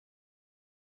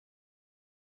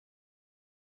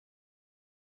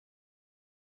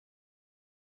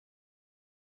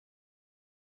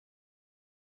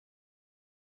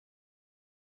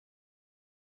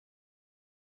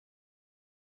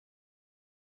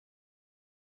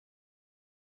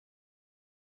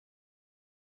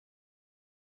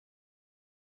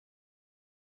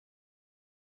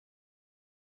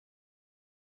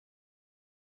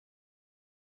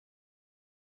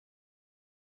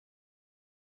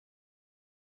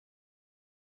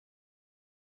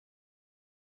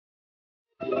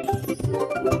Hi people,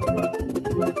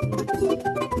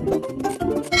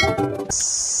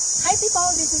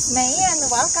 this is May and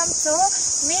welcome to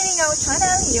Mae-Lingaw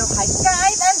channel, your hiking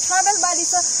guide and travel buddy.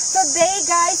 So today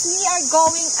guys, we are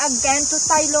going again to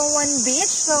Sai Wan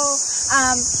Beach. So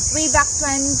way back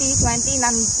 2020,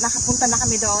 nakapunta na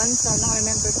kami doon. So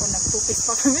na-remember ko,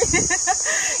 nagtupis pa kami.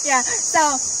 Yeah, so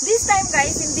this time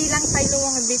guys, hindi lang Sai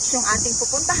Wan Beach yung ating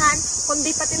pupuntahan,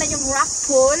 kundi pati na yung rock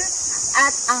pool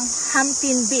at ang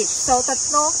Hampton Beach. So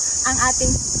tatlo ang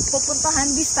ating pupuntahan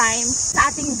this time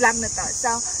sa ating vlog na to.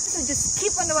 So just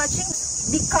keep on watching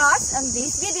because on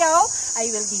this video, I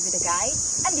will give you the guide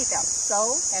and details.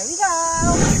 So here we go!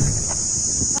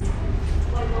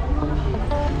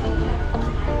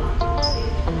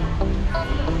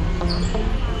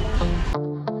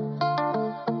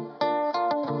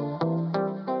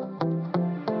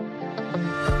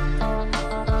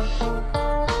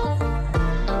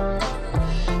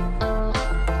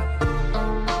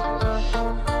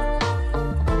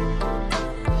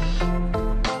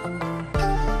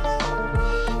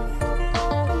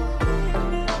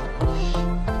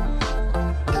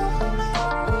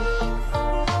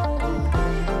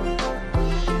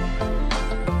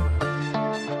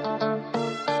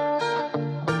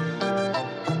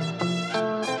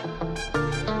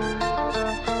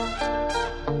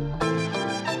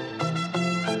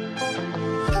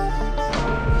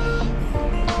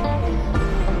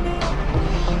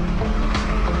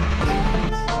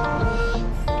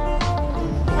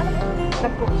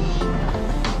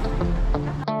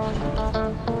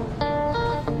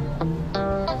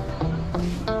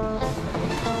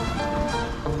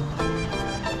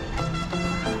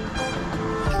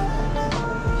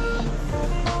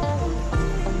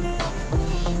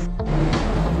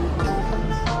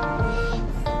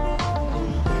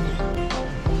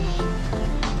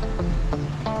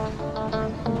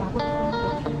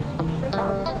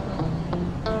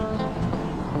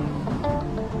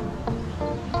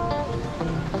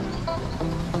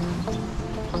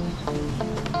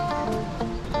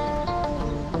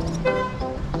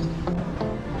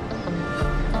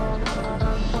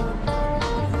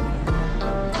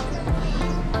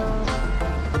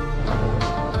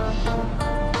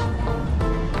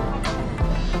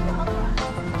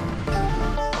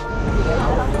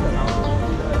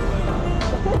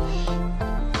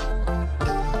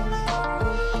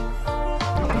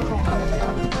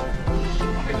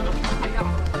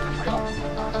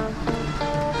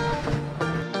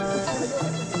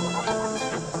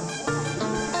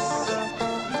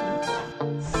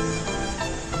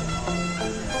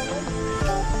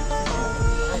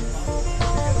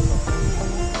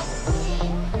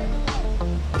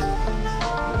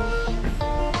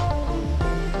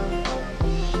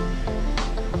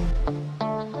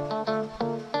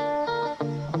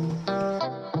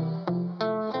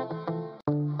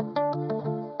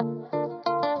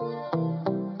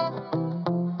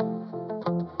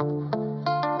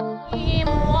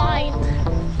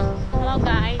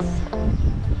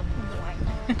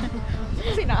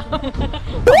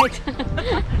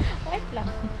 White lang.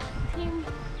 Team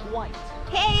white.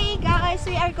 Hey guys,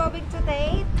 we are going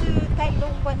today to Sai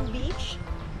Wan Beach.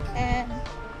 And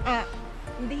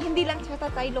hindi lang siya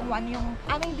Sai Wan yung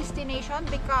aming destination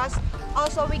because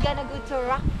also we gonna go to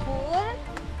rock pool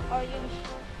or yung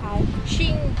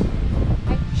sheung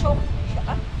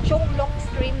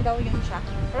stream daw yun siya.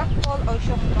 Rock pool or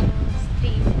sheung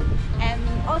stream. And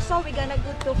also we gonna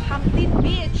go to Hampton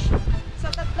Beach. So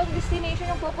tatlong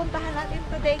destination yung pupuntahan natin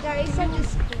today guys. So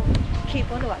just keep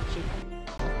on watching.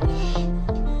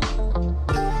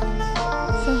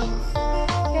 So,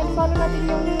 yan, follow natin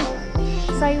yung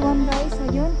Sai Wan guys. So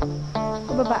yun,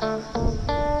 pababa.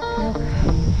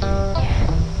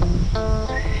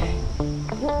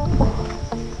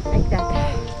 Like that.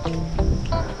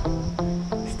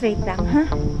 Straight lang, ha?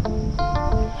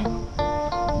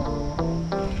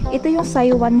 Ito yung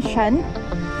Sai Wan Shan.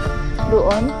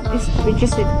 Doon, which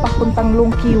is papuntang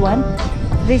Lungkiwan.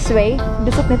 This way,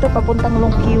 lusot nito papuntang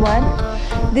Lungkiwan.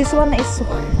 This one is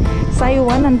Sai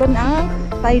Wan, nandun ang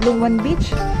Sai Wan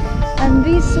Beach. And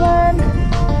this one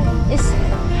is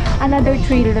another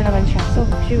trail na naman siya. So,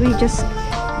 should we just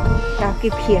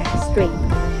keep here straight?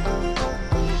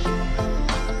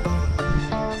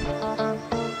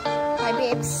 Hi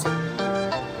babes.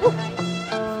 Woo!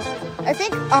 I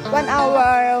think 1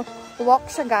 hour walk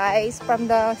siya guys from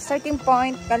the starting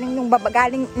point, galing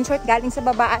sa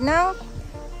baba ng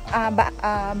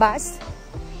bus,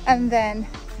 and then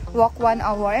walk 1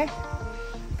 hour,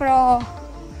 pero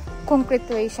concrete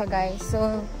way siya guys,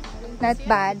 so not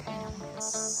bad.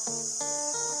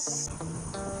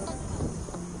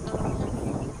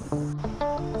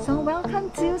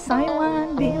 to Sai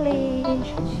Wan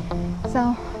village.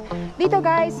 So, dito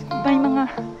guys, may mga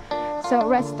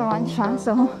restaurant siya.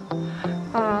 So,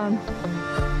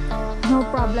 no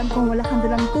problem kung wala kang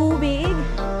dalang tubig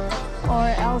or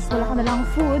else wala kang dalang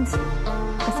foods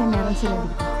kasi meron sila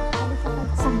dito.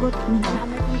 Sagot nila.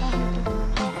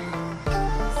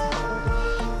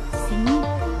 See?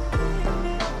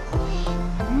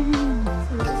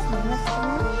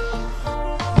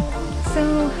 So,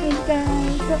 hey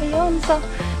guys. So, ayun. So,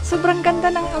 sobrang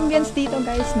ganda ng ambience dito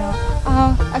guys, no?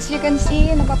 As you can see,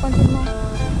 napapansin mo,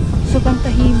 sobrang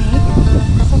tahimik.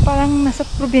 So, parang nasa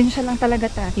probinsya lang talaga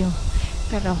tayo.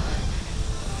 Pero,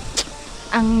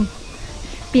 ang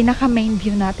pinaka main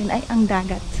view natin ay ang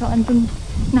dagat. So, andun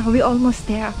na, we almost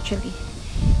there actually.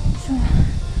 So,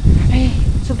 ay,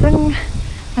 sobrang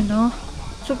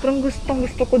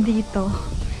gusto ko dito.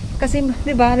 Kasi,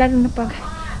 di ba, lalo na pag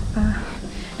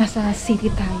nasa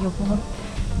city tayo po.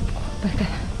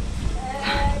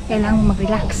 Kailangan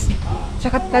mag-relax.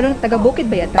 Tsaka lalo na taga-bukid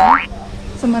ba yata?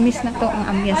 So, mamiss na to ang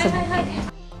ambience sa bukid.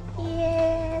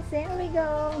 Yes! There we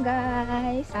go,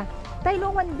 guys!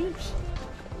 Taylowan Beach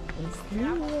is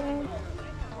here.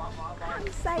 Ang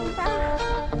saya!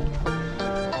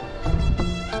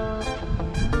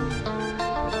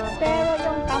 Pero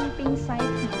yung camping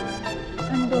site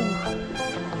andun.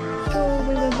 So,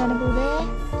 we will gonna go there.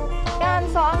 Yan,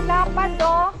 so ang lapad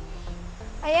do.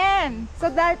 Ayan. So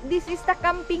this is the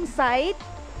camping site.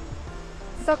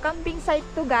 So camping site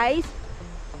to guys.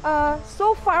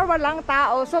 So far walang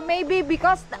tao. So maybe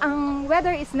because ang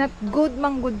weather is not good,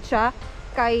 manggod siya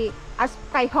kay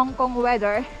Hong Kong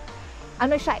weather.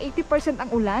 Ano siya, 80%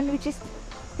 ang ulan, which is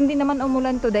hindi naman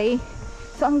umulan today.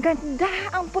 So ang ganda,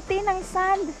 ang puti ng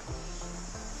sand.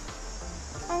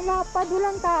 Ang lapad,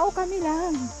 walang tao, kami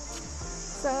lang.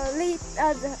 So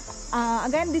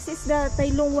again, this is the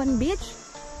Taylowan Beach.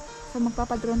 So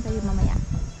magpapadrone tayo mamaya.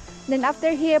 Then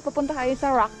after here, pupunta kayo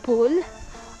sa rock pool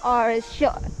or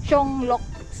sheung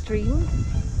stream.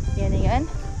 Yan na yan.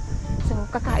 So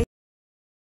kakain.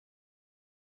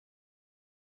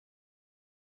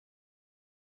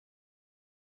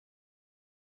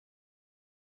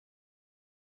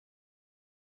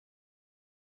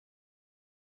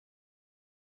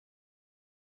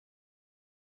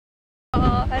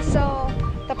 So,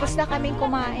 tapos na kaming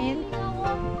kumain.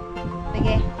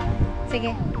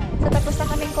 Sige. So, tapos na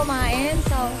kaming kumain.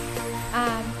 So,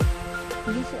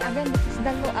 again, this is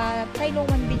the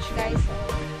Taylowan Beach, guys. So,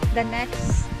 the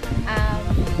next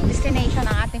destination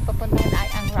ang ating pupuntahan ay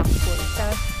ang rock pool. So,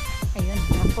 ayun,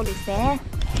 rock pool is there.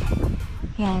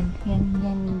 Yan.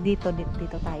 Dito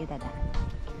tayo dadaan.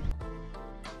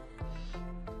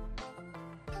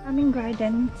 Aming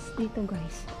gardens dito,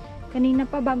 guys. Kanina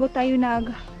pa bago tayo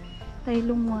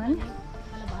Taylowan,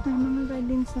 may mga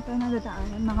gardens na tayo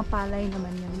nadadaanan, mga palay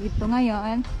naman yun. Dito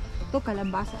ngayon, ito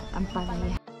kalabasa at ang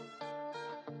palay.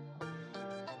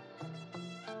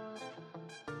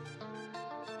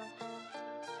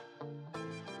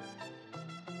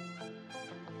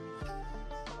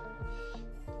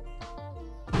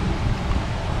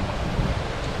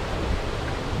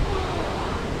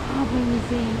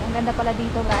 Amazing! Ang ganda pala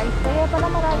dito guys. Kaya pala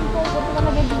maraming pupunta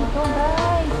talaga dito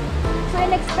guys. So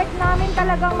in-expect namin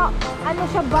talagang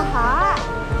siya baha.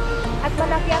 At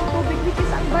malaki ang tubig, which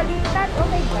is ang baliktad. Oh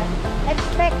my God.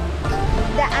 Expect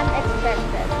the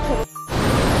unexpected.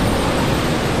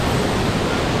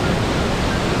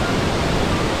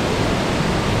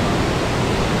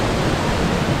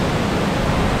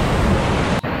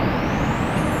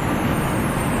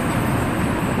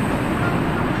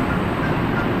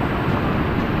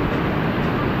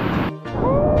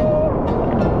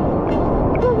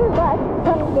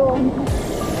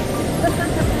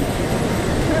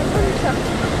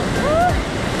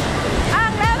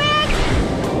 Ang lamig!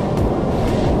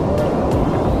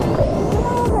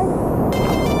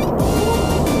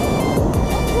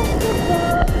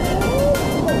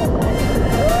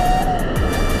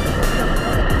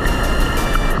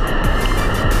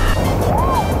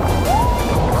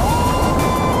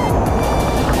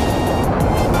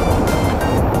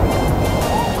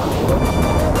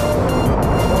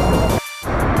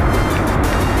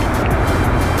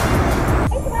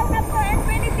 Welcome to our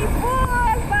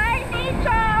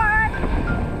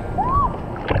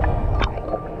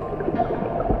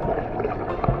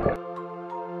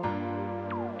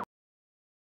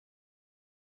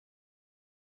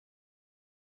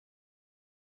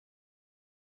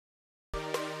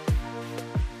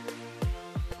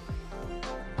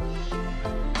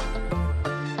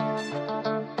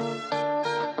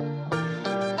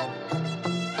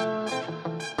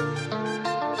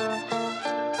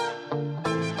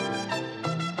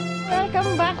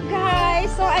welcome back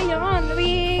guys. So ayun,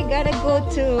 we gonna go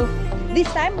to, this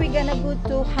time we gonna go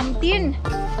to Hamtin.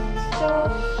 So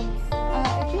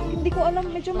actually hindi ko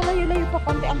alam, medyo malayo-layo pa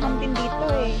konti ang Hamtin dito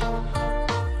eh.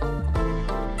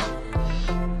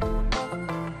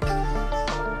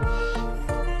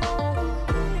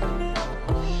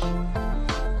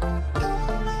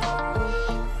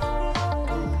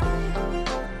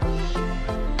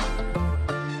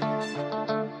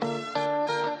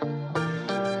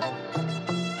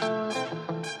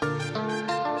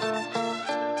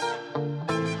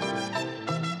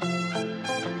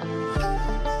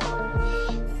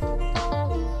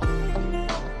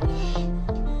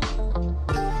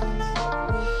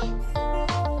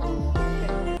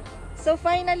 So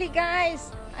finally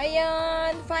guys,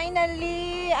 ayan,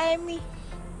 finally I'm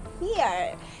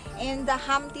here in the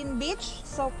Hamtin Beach.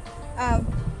 So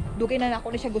dugay na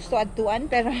ako na siya gusto adtuan,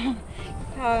 pero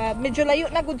medyo layo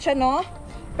na gud siya no.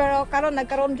 Pero karon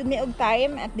nagkaroon jud mi og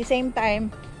time, at the same time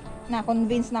na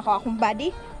convince na ko akong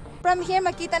body. From here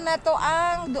makita na to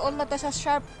ang doon na to sa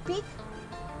Sharp Peak.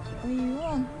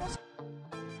 Ayun.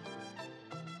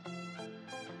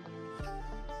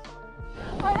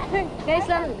 Guys,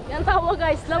 yan tawa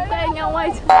guys. Love kayo niya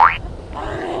white.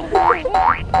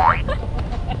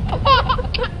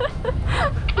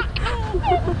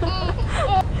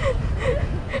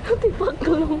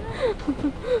 Tipakulong.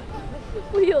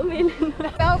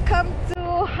 Welcome to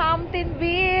Hamtin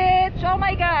Beach. Oh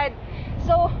my god.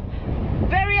 So,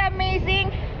 very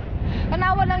amazing.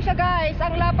 Panawa lang siya guys.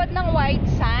 Ang lapad ng white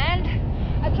sand.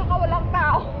 At saka walang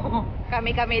tao.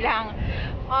 Kami-kami lang.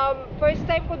 First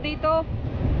time ko dito.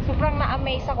 Sobrang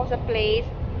na-amaze ako sa place.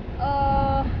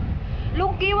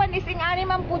 Lungkiwan is in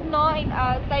animang food no.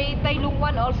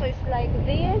 Tailungwan also is like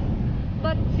this.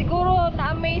 But siguro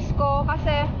na-amaze ko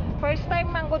kasi first time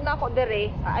manggod na ako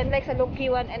dire. Unlike sa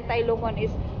Lungkiwan and Tailungwan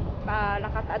is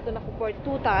nakataad na ako for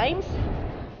 2 times.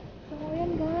 So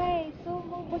ayan guys. So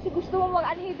kasi gusto mo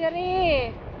mag-anhi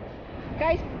dire.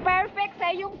 Guys, perfect sa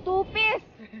yung 2-piece.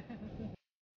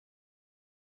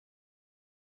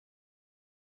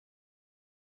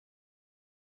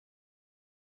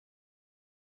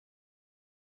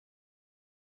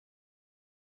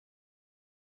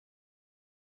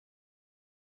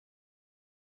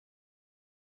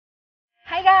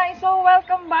 Hi guys! So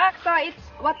welcome back. So it's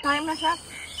what time na siya?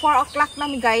 4 o'clock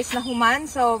na mi guys na human.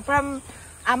 So from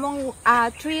among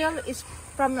trail is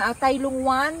from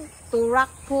Tailungwan to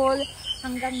Rockpool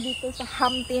hanggang dito sa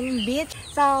Hamtin Beach.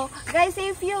 So guys,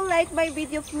 if you like my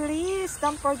video, please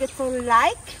don't forget to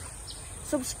like,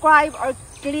 subscribe or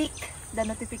click the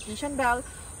notification bell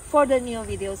for the new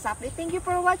videos update. Thank you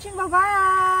for watching. Bye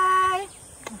bye!